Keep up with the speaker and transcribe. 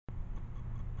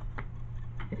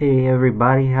Hey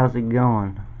everybody, how's it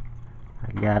going?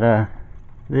 I got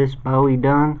this Bowie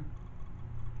done.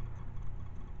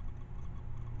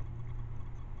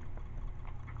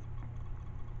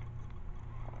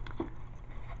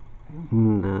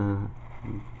 And the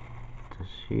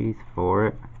sheath for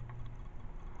it.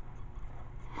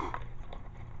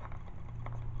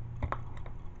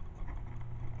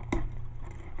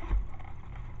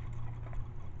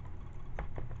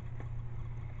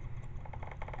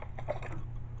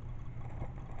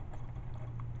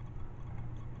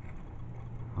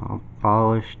 All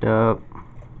polished up.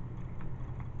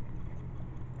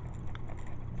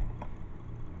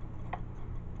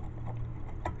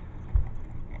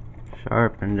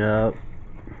 Sharpened up.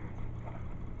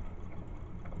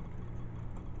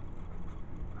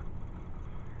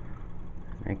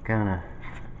 It kinda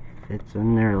fits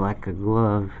in there like a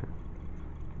glove.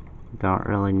 Don't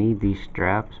really need these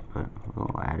straps, but a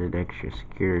little added extra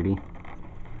security.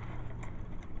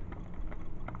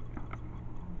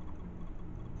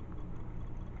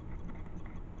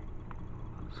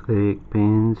 Mosaic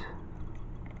pins.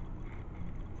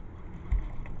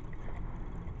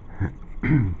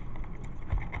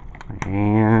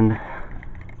 And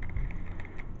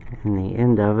in the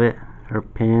end of it are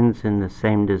pins in the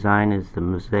same design as the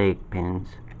mosaic pins.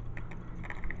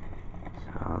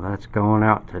 So that's going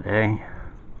out today.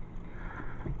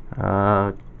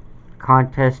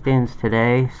 Contest ends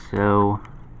today, so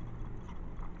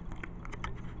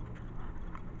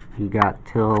you got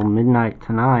till midnight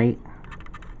tonight,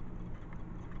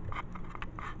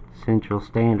 Central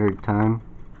Standard Time,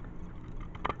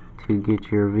 to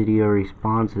get your video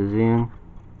responses in.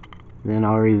 Then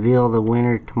I'll reveal the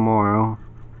winner tomorrow.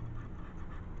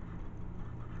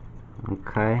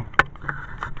 Okay.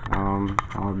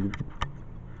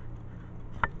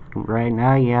 Right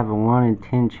now you have a 1 in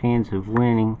 10 chance of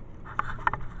winning.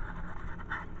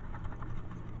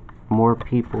 If more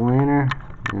people enter,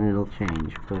 then it'll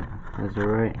change. But as of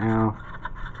right now,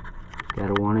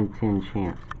 got a 1 in 10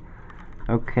 chance.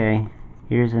 Okay,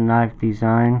 here's a knife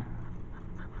design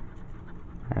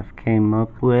I've came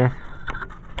up with.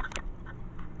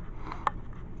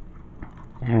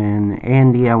 And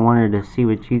Andy, I wanted to see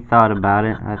what you thought about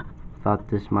it. I thought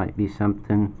this might be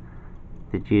something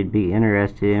that you'd be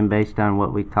interested in based on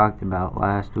what we talked about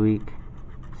last week.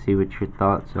 See what your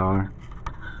thoughts are.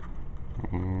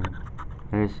 And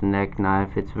there's the neck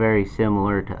knife. It's very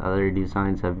similar to other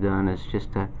designs I've done. It's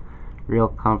just a real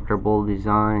comfortable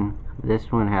design.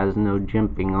 This one has no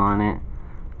jimping on it.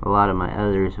 A lot of my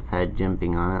others have had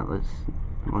jimping on it.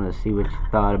 I want to see what you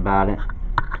thought about it.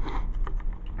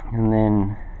 And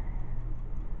then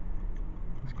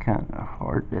it's kind of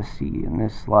hard to see in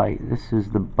this light. This is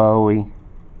the Bowie.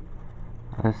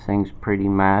 This thing's pretty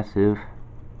massive.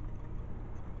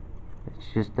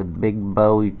 It's just a big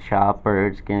Bowie chopper.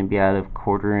 It's going to be out of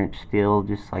 1/4" steel,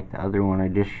 just like the other one I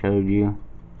just showed you.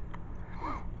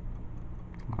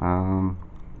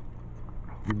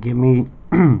 Give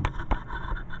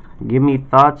me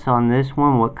thoughts on this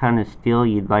one. What kind of steel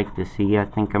you'd like to see? I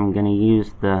think I'm going to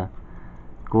use the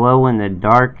glow in the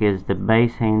dark as the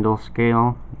base handle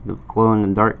scale, the glow in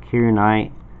the dark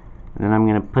kyanite, and then I'm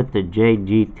going to put the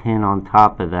JG10 on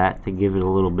top of that to give it a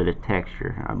little bit of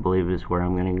texture. I believe is where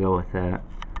I'm going to go with that.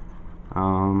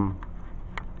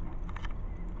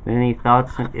 Any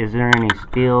thoughts? Is there any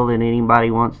steel that anybody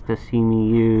wants to see me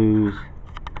use?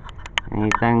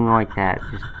 Anything like that?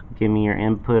 Just give me your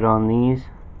input on these,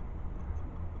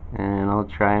 and I'll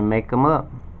try and make them up.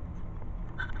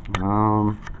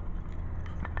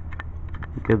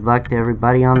 Good luck to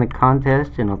everybody on the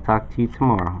contest, and I'll talk to you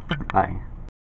tomorrow. Bye.